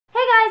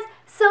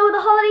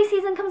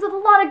season comes with a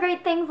lot of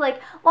great things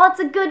like lots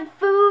of good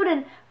food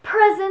and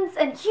presents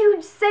and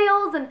huge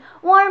sales and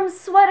warm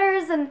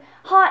sweaters and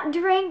hot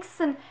drinks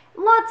and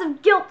lots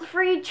of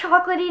guilt-free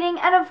chocolate eating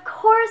and, of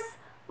course,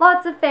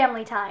 lots of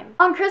family time.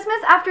 On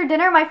Christmas, after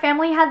dinner, my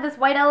family had this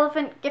white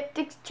elephant gift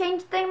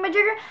exchange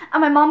thingamajigger,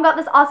 and my mom got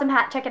this awesome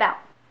hat. Check it out.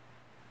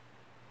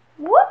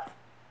 Whoop!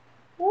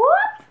 Whoop!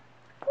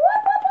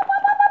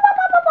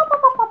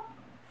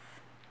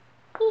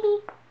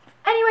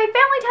 Anyway,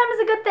 family time is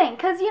a good thing,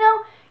 because, you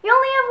know, you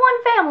only have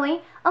one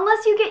family.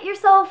 Unless you get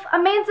yourself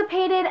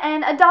emancipated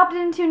and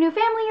adopted into a new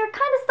family, you're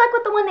kind of stuck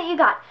with the one that you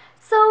got.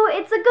 So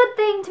it's a good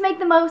thing to make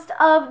the most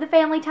of the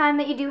family time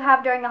that you do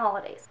have during the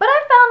holidays. But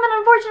I've found that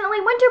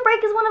unfortunately winter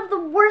break is one of the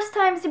worst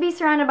times to be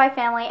surrounded by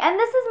family, and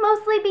this is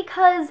mostly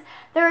because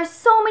there are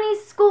so many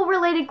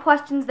school-related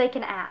questions they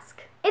can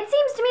ask. It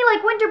seems to me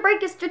like winter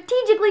break is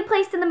strategically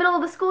placed in the middle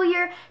of the school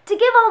year to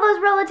give all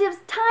those relatives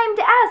time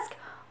to ask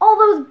all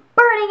those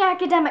burning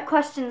academic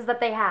questions that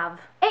they have.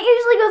 It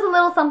usually goes a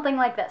little something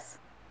like this.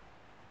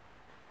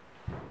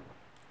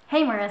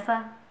 Hey,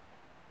 Marissa.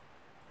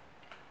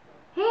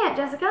 Hey, Aunt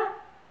Jessica.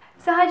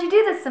 So how'd you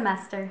do this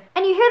semester?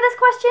 And you hear this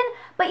question,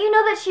 but you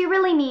know that she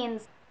really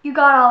means, you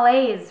got all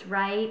A's,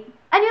 right?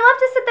 And you're left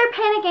to sit there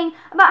panicking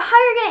about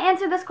how you're going to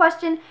answer this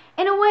question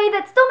in a way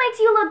that still makes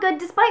you look good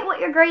despite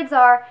what your grades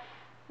are,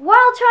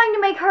 while trying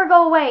to make her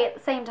go away at the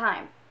same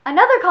time.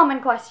 Another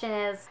common question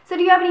is, so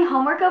do you have any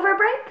homework over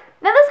break?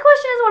 Now this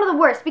question is one of the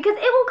worst because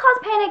it will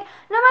cause panic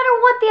no matter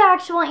what the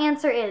actual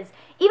answer is.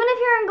 Even if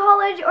you're in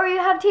college or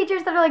you have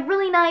teachers that are like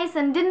really nice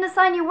and didn't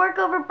assign you work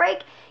over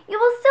break, you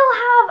will still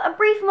have a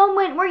brief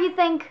moment where you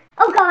think,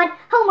 oh God,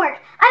 homework.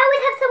 I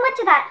always have so much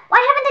of that. Why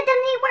haven't I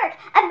done any work?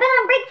 I've been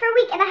on break for a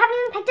week and I haven't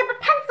even picked up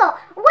a pencil.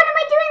 What am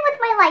I doing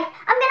with my life?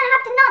 I'm gonna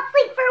have to not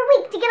sleep for a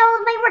week to get all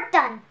of my work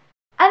done.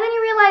 And then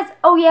you realize,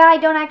 oh yeah,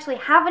 I don't actually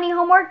have any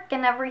homework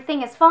and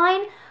everything is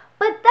fine.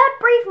 But that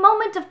brief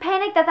moment of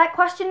panic that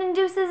question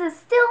induces is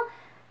still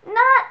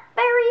not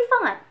very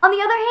fun. On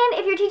the other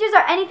hand, if your teachers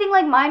are anything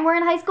like mine were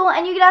in high school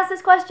and you get asked this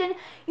question,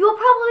 you will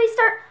probably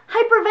start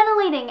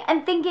hyperventilating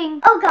and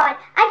thinking, oh God,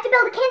 I have to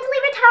build a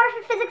cantilever tower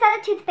for physics out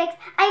of toothpicks.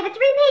 I have a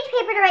 3-page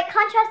paper to write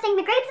contrasting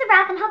the Grapes of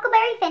Wrath and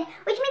Huckleberry Finn,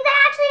 which means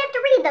I actually have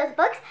to read those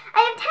books. I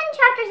have 10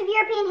 chapters of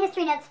European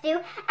history notes to do,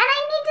 and I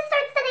need to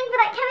start studying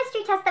for that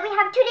chemistry test that we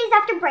have 2 days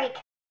after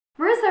break.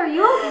 Marissa, are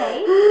you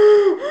okay?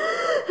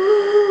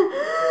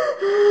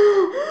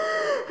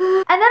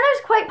 And then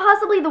there's quite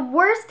possibly the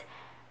worst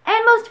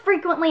and most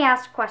frequently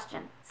asked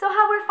question. So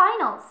how were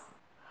finals?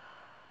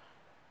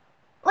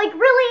 Like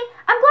really,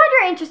 I'm glad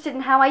you're interested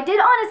in how I did.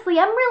 Honestly,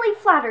 I'm really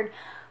flattered.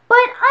 But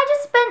I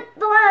just spent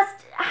the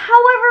last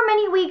however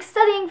many weeks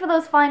studying for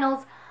those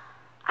finals.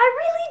 I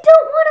really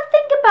don't want to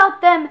think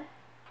about them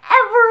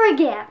ever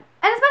again.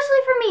 And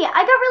especially for me,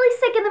 I got really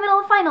sick in the middle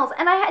of finals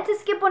and I had to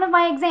skip one of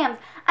my exams.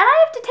 And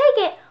I have to take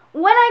it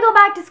when I go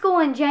back to school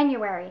in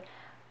January.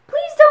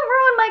 Please don't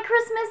ruin my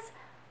Christmas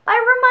by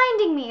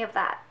reminding me of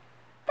that.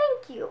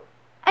 Thank you.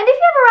 And if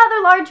you have a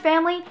rather large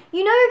family,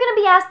 you know you're going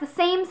to be asked the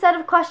same set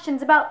of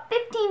questions about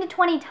 15 to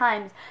 20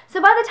 times. So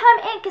by the time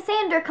Aunt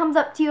Cassandra comes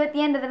up to you at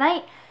the end of the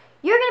night,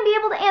 you're going to be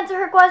able to answer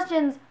her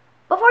questions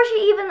before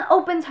she even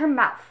opens her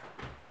mouth.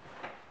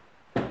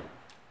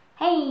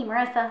 Hey,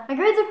 Marissa. My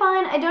grades are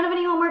fine, I don't have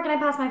any homework, and I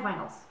passed my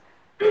finals.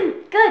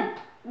 Good.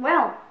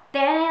 Well,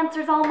 that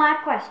answers all my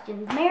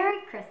questions.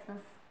 Merry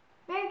Christmas.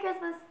 Merry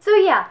Christmas. So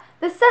yeah,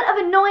 the set of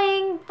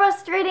annoying,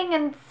 frustrating,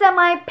 and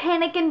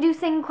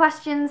semi-panic-inducing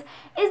questions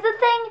is the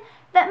thing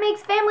that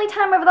makes family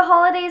time over the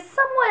holidays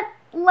somewhat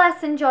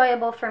less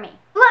enjoyable for me.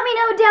 Let me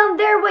know down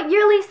there what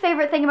your least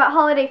favorite thing about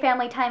holiday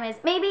family time is.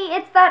 Maybe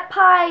it's that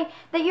pie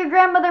that your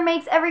grandmother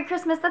makes every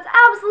Christmas that's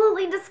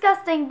absolutely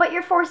disgusting, but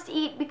you're forced to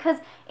eat because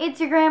it's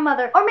your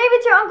grandmother. Or maybe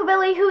it's your Uncle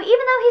Billy who,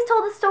 even though he's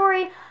told the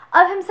story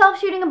of himself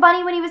shooting a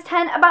bunny when he was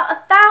 10 about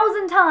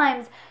 1,000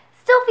 times,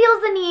 still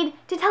feels the need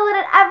to tell it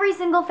at every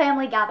single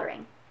family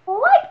gathering.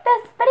 Like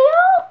this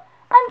video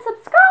and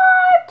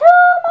subscribe to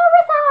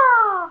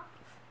Marissa!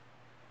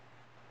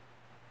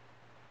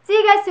 See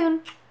you guys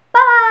soon.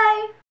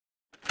 Bye!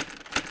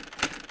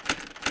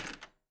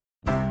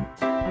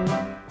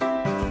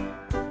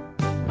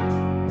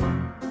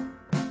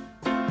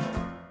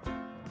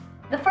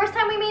 The first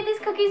time we made these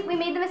cookies, we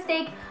made the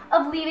mistake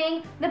of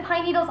leaving the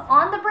pine needles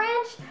on the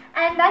branch,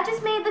 and that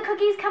just made the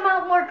cookies come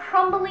out more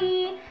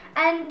crumbly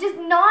and just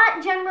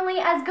not generally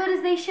as good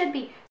as they should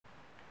be.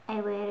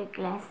 I wear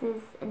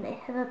glasses and I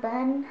have a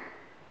bun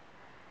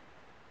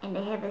and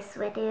I have a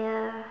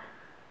sweater.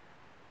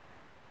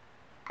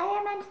 I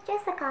am Aunt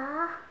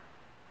Jessica.